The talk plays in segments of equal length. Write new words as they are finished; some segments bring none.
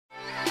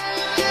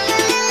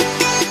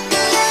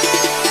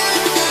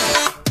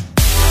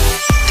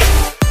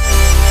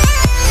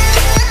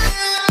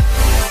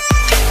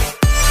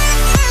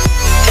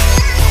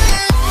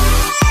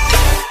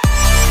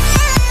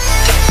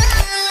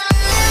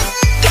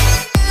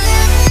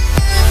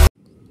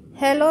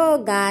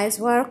Hello guys,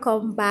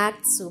 welcome back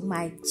to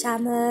my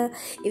channel.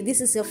 If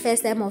this is your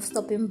first time of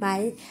stopping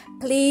by,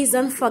 please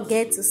don't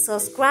forget to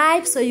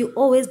subscribe so you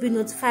always be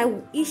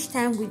notified each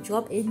time we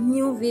drop a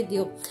new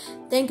video.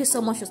 Thank you so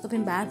much for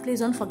stopping by.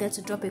 Please don't forget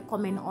to drop a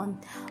comment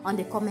on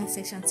the comment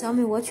section. Tell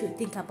me what you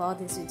think about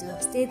this video.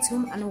 Stay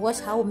tuned and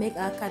watch how we make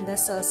our Canda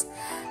sauce.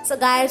 So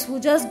guys,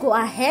 we'll just go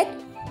ahead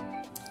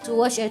to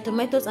wash your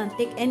tomatoes and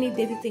take any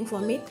dirty thing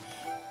from it.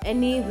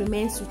 Any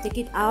remains, you take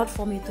it out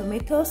from your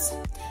tomatoes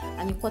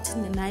and you cut it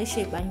in a nice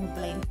shape and you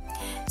blend.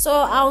 So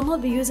I will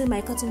not be using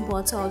my cutting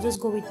board, so I'll just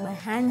go with my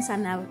hands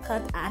and I will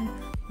cut and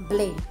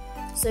blend.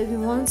 So if you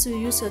want to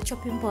use your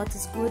chopping board,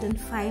 it's good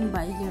and fine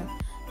by you.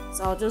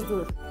 So I'll just do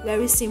a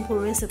very simple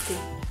recipe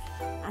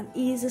and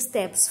easy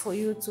steps for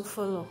you to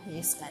follow.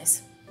 Yes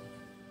guys.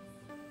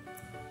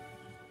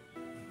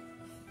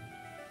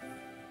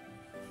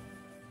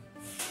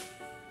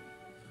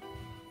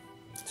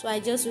 So I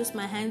just use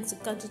my hands to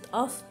cut it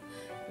off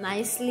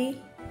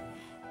nicely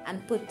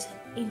and put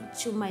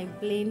into my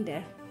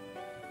blender.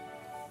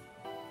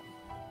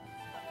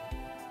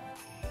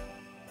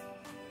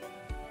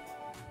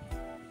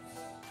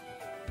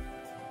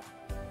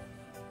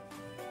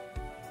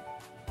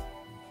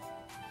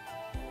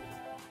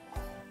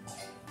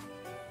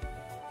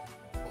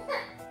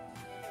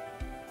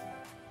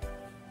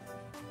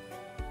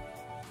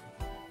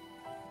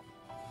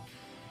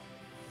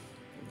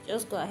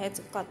 Just go ahead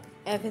to cut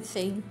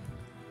everything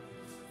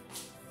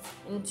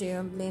into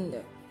your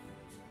blender.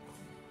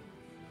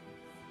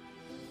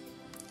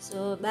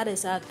 So that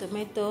is our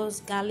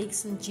tomatoes,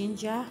 garlics and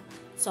ginger,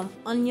 some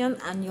onion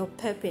and your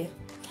pepper,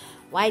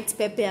 white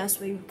pepper as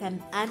well you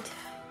can add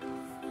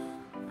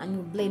and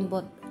you blend,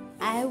 but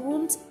I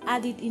won't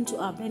add it into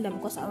our blender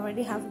because I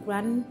already have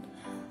ground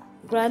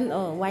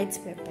white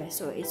pepper,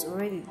 so it's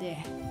already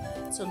there,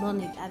 so no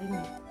need adding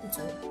it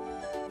into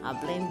our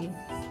blending.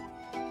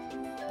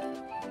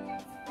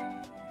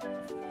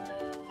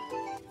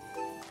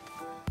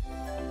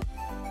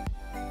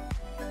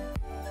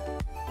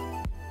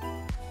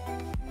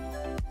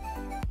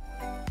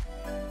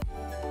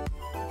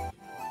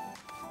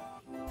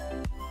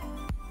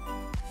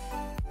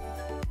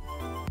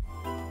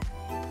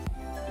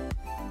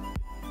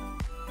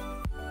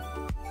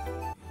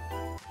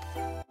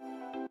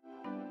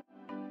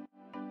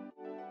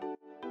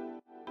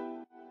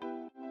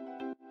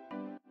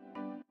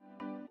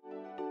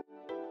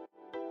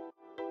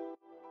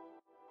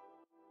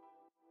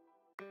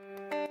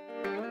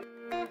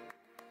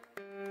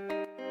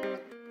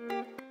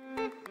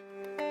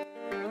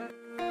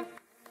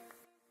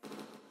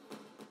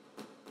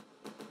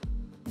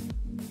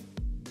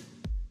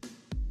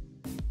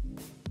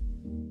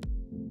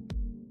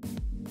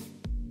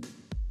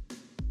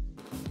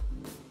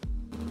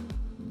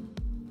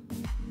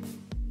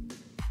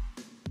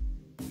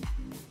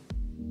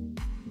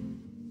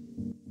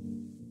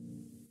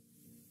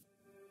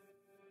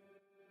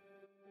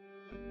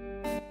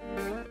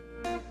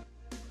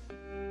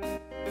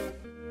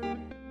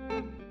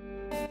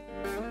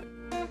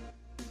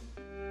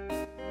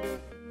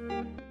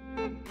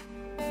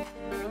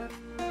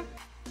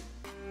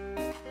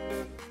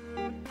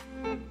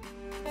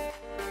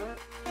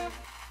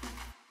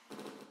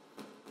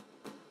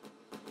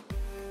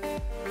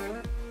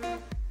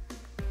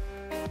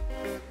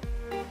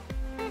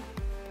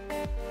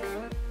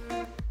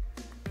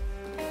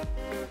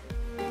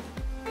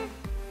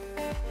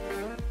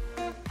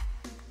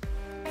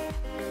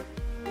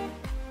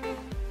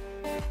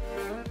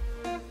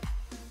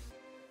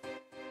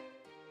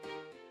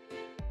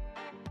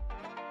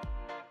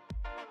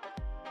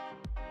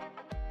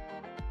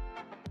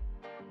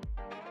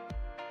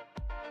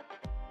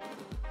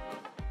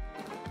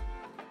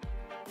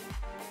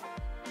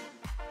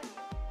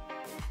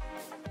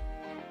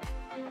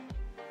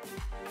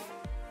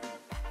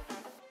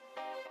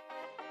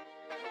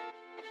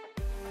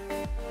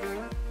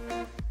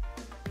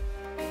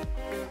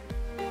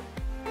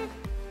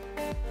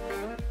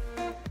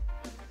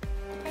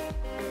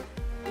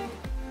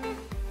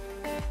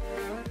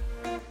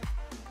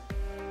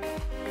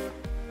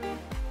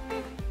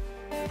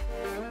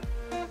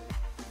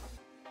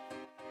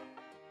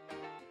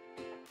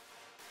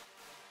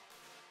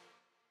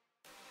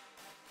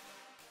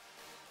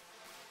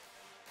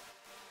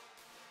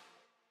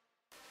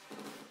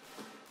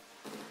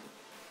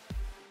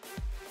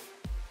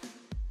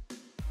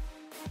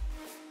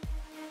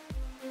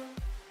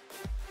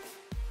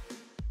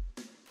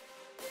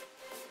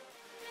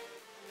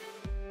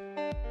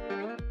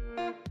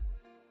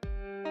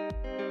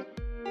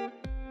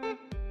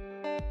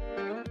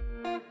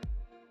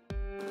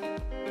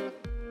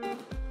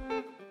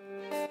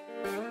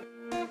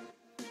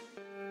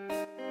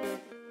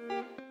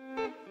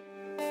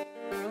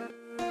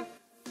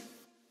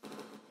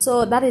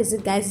 So that is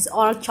it guys, it's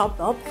all chopped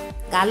up: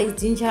 garlic,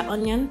 ginger,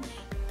 onion,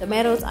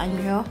 tomatoes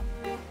and your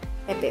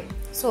pepper.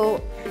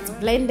 So it's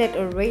blended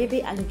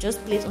already and you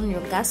just place on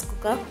your gas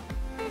cooker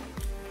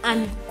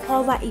and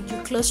cover it. You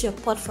close your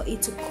pot for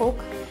it to cook.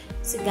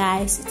 So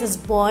guys, it is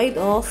boiled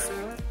off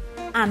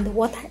and the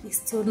water is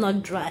still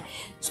not dry,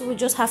 so we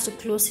just have to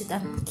close it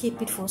and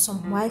keep it for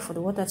some while for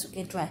the water to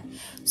get dry.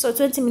 So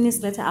 20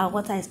 minutes later, our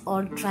water is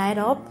all dried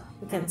up.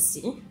 You can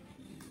see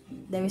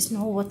there is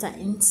no water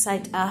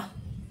inside our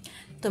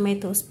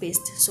tomato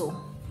paste. So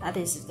that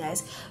is it,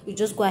 guys. We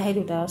just go ahead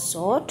with our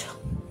salt,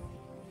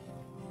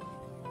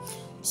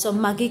 some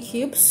Maggi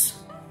cubes,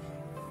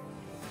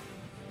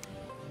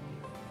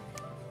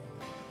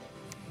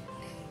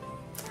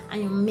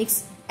 and you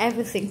mix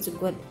everything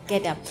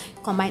together.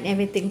 Combine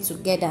everything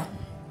together,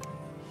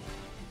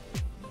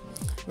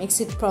 mix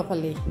it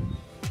properly,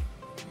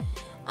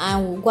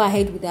 and we'll go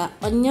ahead with our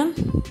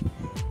onion.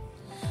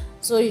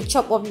 So you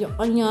chop up your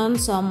onion,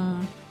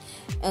 some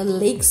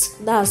leeks,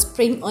 that's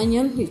spring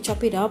onion. You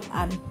chop it up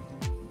and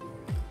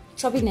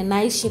chop it in a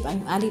nice shape,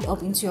 and you add it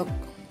up into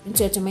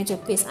your tomato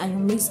paste, and you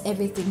mix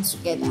everything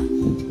together.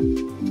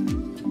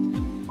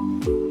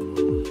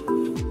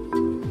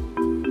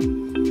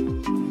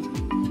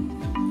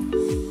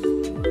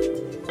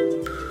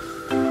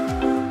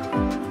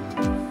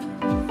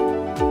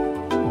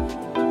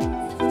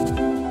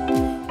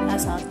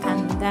 That's our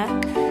Canda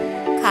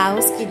cow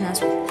skin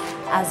as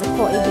a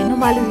call it. We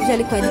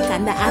usually call it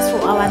Canda. As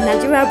for our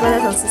Nigerian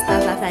brothers and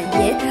sisters that are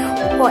here,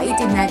 we call it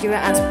in Nigeria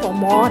as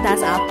pomo.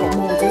 That's our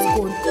pomo. We just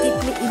go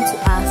deeply into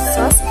our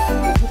sauce.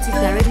 We put it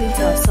directly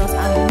into our sauce,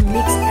 and we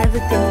mix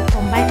everything. We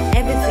combine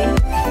everything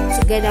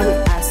together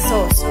with our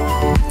sauce.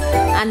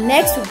 And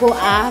next we go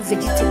our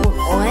vegetable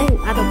oil. We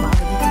add up our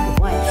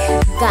vegetable oil.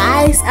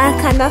 Guys, our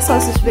Canda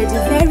sauce is ready.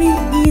 Very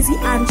easy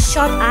and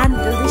short and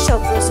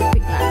delicious recipe,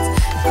 guys.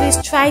 Please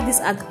try this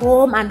at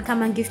home and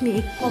come and give me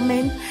a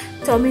comment.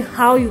 Tell me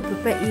how you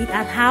prepare it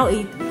and how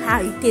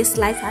it tastes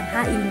like and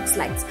how it looks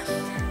like.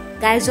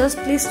 Guys, just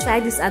please try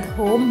this at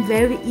home.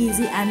 Very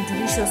easy and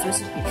delicious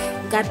recipe.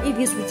 You can eat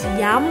this with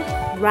yam,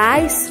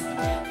 rice,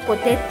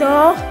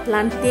 potato,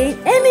 plantain,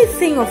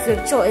 anything of your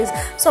choice.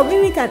 So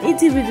maybe you can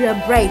eat it with your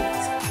bread.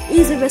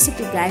 Easy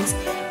recipe, guys.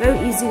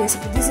 Very easy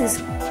recipe. This is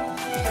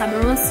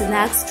Cameroon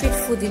snack, street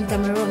food in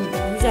Cameroon. We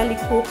usually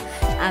cook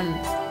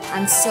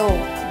and so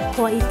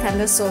call it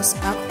Canda sauce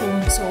back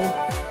home. So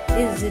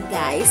this is it,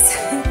 guys.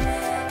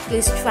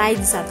 Please try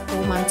this at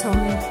home and tell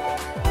me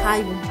how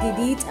you did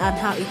it and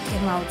how it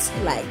came out.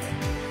 Like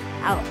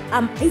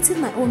I'm eating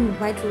my own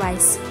white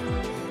rice.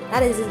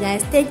 That is it,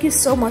 guys. Thank you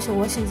so much for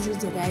watching this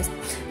video, guys.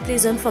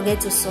 Please don't forget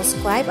to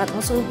subscribe and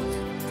also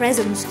press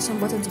the notification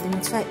button to be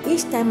notified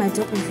each time I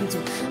drop a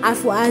video. And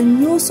for our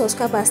new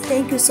subscribers,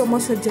 thank you so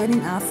much for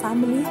joining our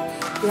family.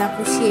 We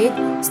appreciate.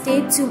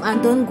 Stay tuned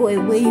and don't go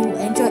away. You will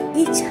enjoy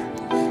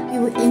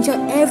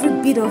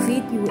every bit of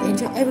it. You will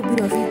enjoy every bit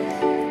of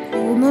it.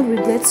 You will not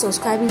regret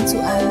subscribing to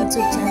our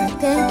YouTube channel.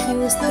 Thank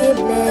you. Stay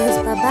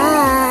blessed. Bye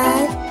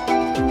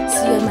bye.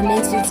 See you in my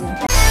next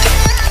video.